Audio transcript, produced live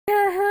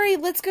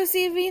Hurry, let's go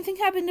see if anything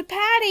happened to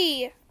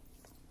Pattie. I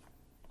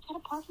gotta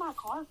park my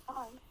car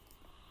first.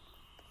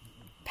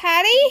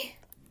 Pattie?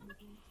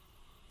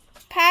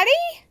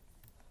 Pattie?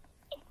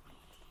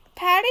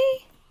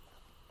 Pattie?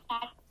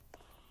 Ah!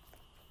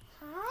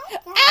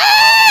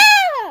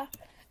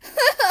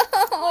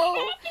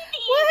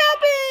 What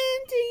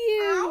happened to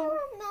you? I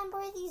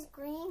remember these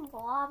green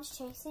blobs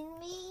chasing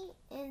me,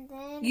 and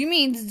then You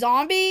mean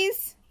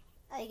zombies?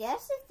 I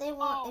guess if you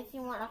want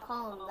to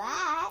call them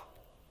that.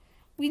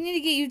 We need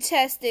to get you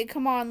tested.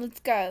 Come on, let's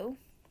go.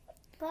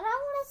 But I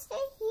want to stay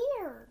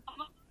here.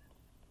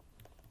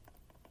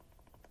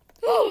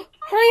 Hurry,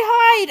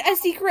 hide! A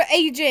secret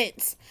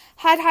agent!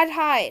 Hide, hide,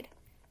 hide.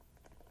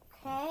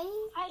 Okay.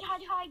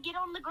 Hide, get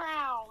on the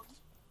ground.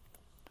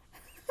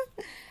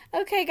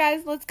 Okay,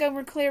 guys, let's go.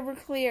 We're clear, we're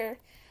clear.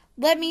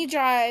 Let me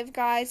drive,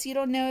 guys. You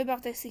don't know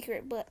about the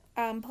secret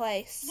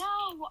place.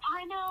 No,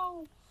 I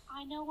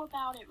know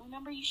about it.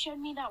 Remember you showed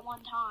me that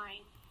one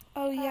time.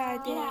 Oh, yeah,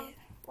 I did.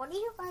 What are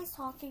you guys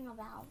talking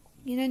about?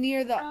 You know,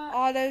 near the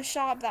auto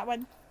shop, that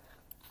one.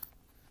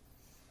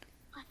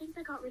 I think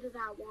they got rid of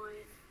that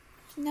one.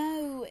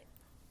 No.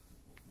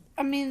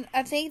 I mean,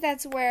 I think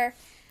that's where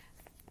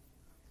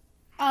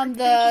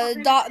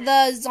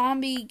the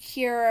zombie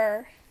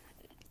cure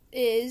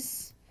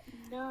is.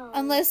 No.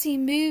 Unless he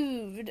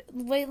moved.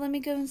 Wait, let me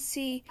go and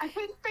see. I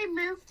think they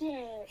moved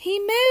it. He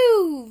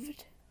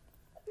moved.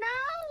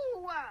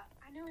 No!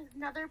 I know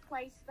another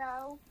place,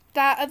 though.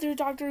 That other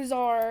doctors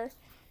are.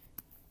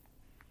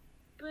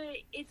 But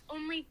it's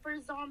only for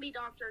zombie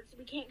doctors, so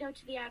we can't go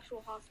to the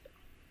actual hospital.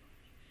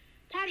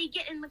 Pattie,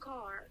 get in the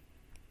car.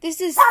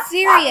 This is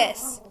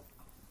serious.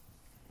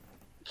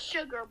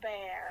 Sugar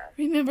Bear.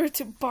 Remember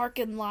to bark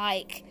and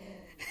like.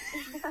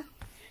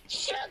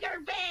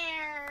 Sugar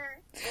Bear!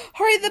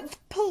 Hurry, the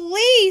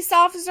police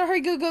officer.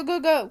 Hurry, go, go, go,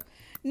 go.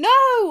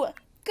 No!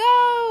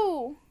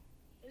 Go!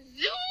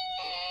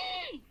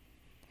 Zoom!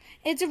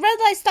 It's a red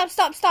light. Stop,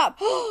 stop, stop.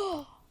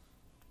 Oh,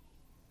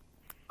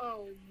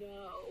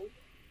 no.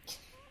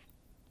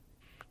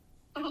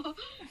 Oh,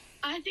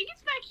 I think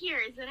it's back here,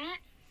 isn't it?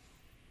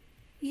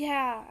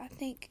 Yeah, I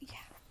think,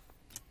 yeah.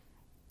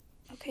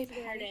 Okay, There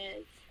it Pattie.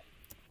 is.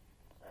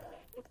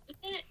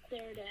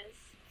 There it is.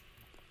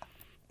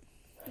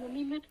 Let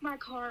me move my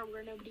car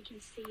where nobody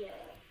can see it.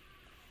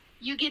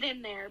 You get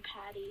in there,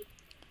 Pattie.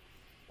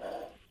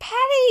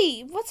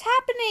 Pattie, what's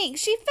happening?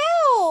 She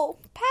fell.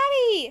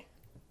 Pattie.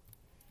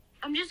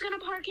 I'm just gonna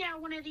park it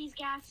at one of these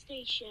gas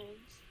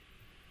stations.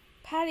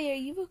 Pattie, are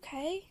you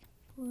okay?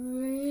 Oh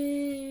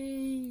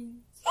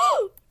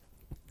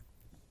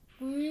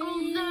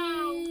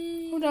no!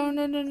 Oh,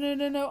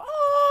 no.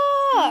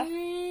 Ah!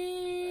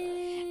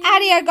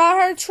 Addie, I got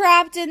her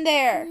trapped in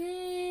there.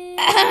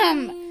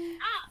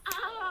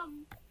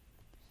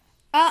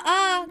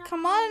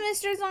 Come on,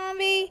 Mr.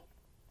 Zombie.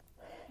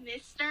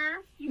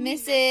 Mister?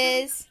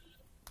 Mrs.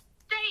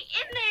 Stay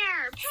in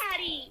there,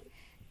 Pattie!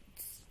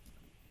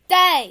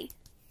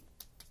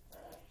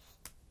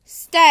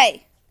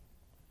 Stay.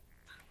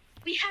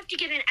 We have to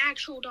get an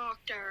actual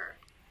doctor.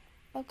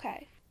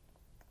 Okay.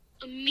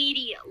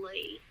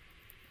 Immediately.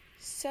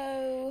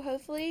 So,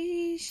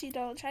 hopefully she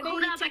don't try to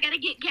Hold up, I gotta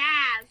get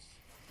gas.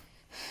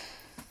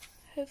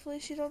 Hopefully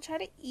she don't try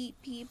to eat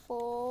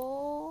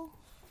people.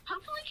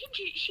 Hopefully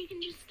she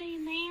can just stay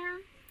in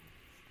there.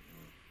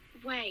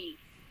 Wait,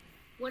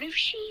 what if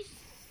she's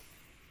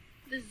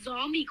the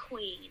zombie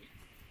queen?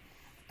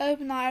 Oh, if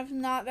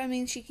not, I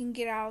mean she can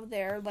get out of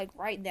there, like,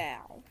 right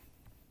now.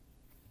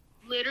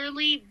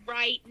 Literally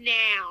right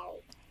now.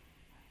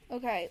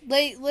 Okay,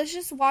 let's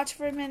just watch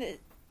for a minute,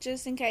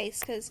 just in case,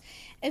 because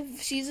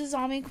if she's a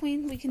zombie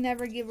queen, we can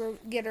never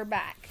get her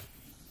back.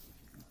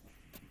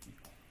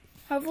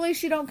 Hopefully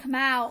she don't come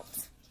out.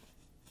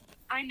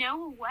 I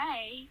know a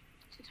way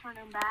to turn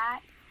her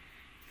back.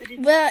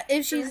 But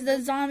if she's the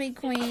zombie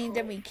queen,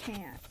 then we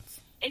can't.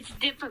 It's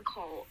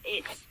difficult.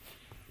 It's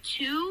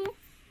 2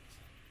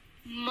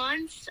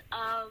 months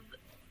of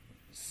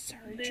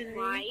Surgery.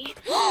 moonlight.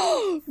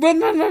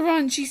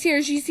 Run. She's here.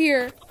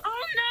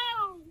 Oh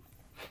no!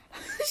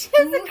 She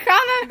has a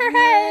crown on her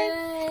head.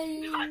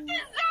 Not the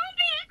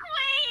zombie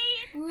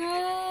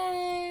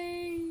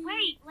queen!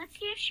 Wait, let's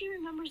see if she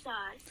remembers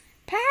us.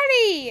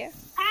 Pattie!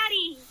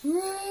 Pattie!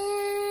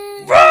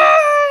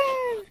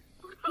 Run!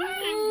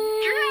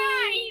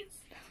 Drive!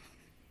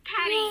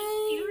 Pattie,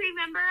 do you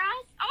remember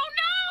us? Oh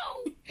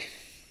no!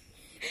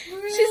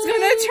 She's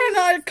gonna turn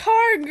our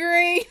car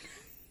green.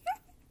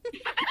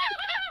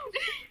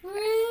 Oh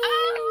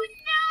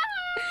no!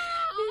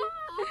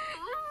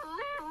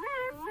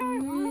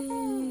 Ew!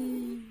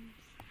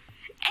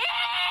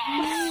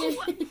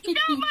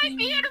 Not my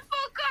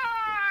beautiful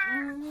car!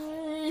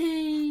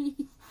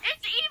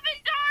 It's even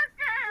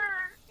darker!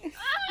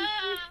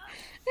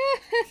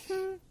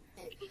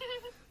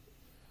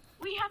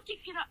 We have to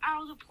get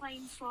out of the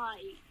plane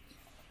slide.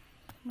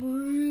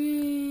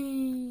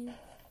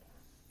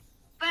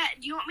 But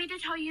do you want me to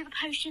tell you the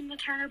potion to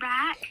turn her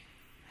back?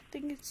 I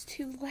think it's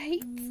too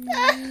late. It's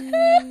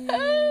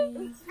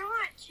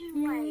not too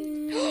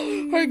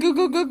late. Hurry,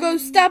 go.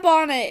 Step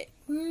on it.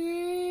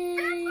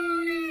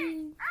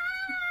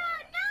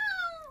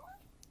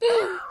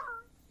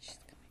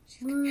 She's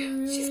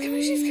coming.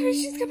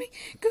 She's coming.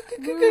 Go.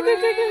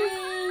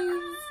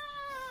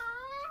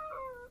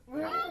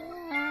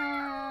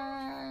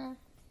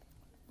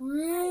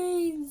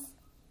 Brains.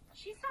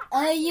 She's not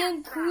I like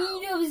am that,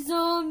 queen of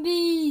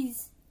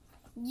zombies.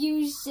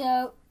 You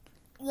shall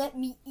let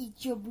me eat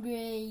your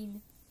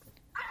brain.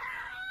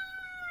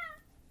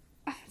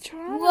 I'm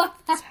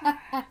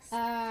traumatized.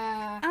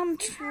 I'm We have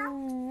to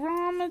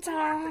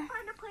traumatized.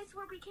 find a place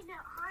where we can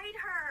hide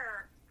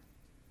her.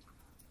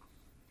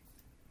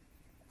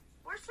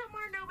 Where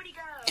somewhere nobody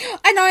goes.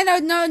 I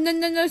know.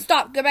 No.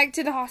 Stop. Go back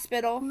to the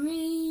hospital.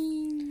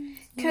 Brains.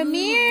 Come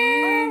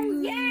here.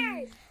 Oh,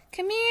 yes.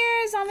 Come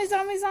here,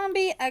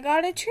 zombie. I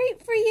got a treat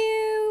for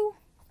you.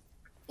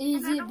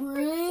 Is And I it don't think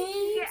she can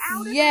brains? get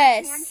out of it,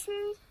 Yes. can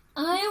she?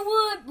 I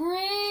want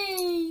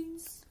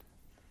brains.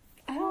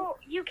 Well,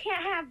 you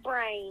can't have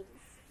brains.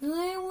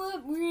 I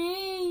want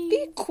brains.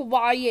 Be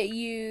quiet,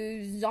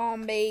 you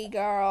zombie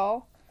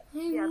girl.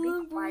 Yeah, be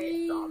want quiet,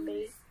 brains.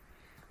 zombie.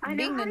 I know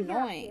Being how to get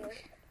up annoying. there.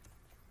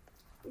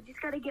 We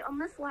just gotta get on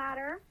this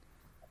ladder.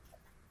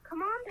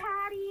 Come on,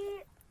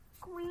 Pattie.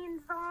 Queen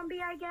zombie,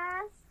 I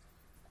guess.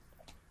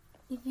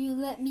 If you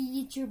let me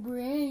eat your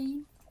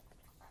brain.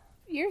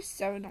 You're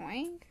so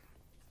annoying.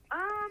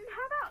 How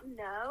about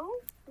no?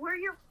 We're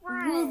your Well,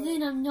 friends.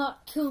 then I'm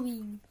not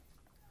coming.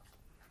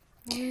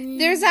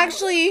 There's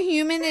actually a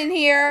human in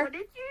here. What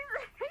did you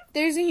say?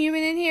 There's a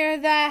human in here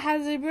that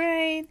has a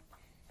brain.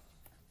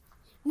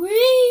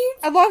 brains.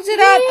 I locked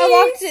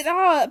it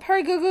up.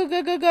 Hurry,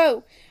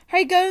 go.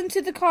 Hurry, go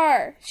into the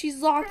car. She's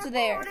locked Step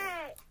there. on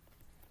it.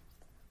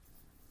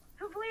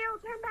 Hopefully it'll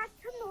turn back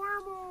to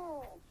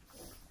normal.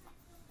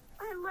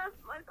 I left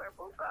my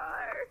purple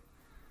car.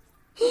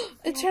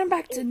 It turned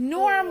back to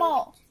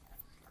normal.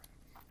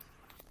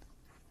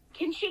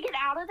 Can she get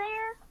out of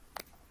there?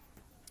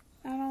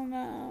 I don't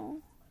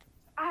know.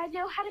 I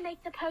know how to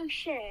make the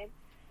potion.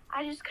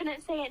 I just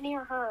couldn't say it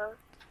near her.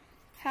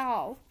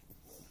 How?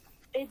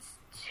 It's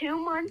 2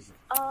 months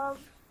of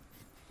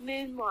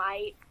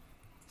moonlight.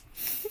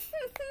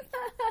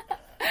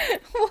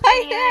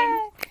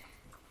 Why?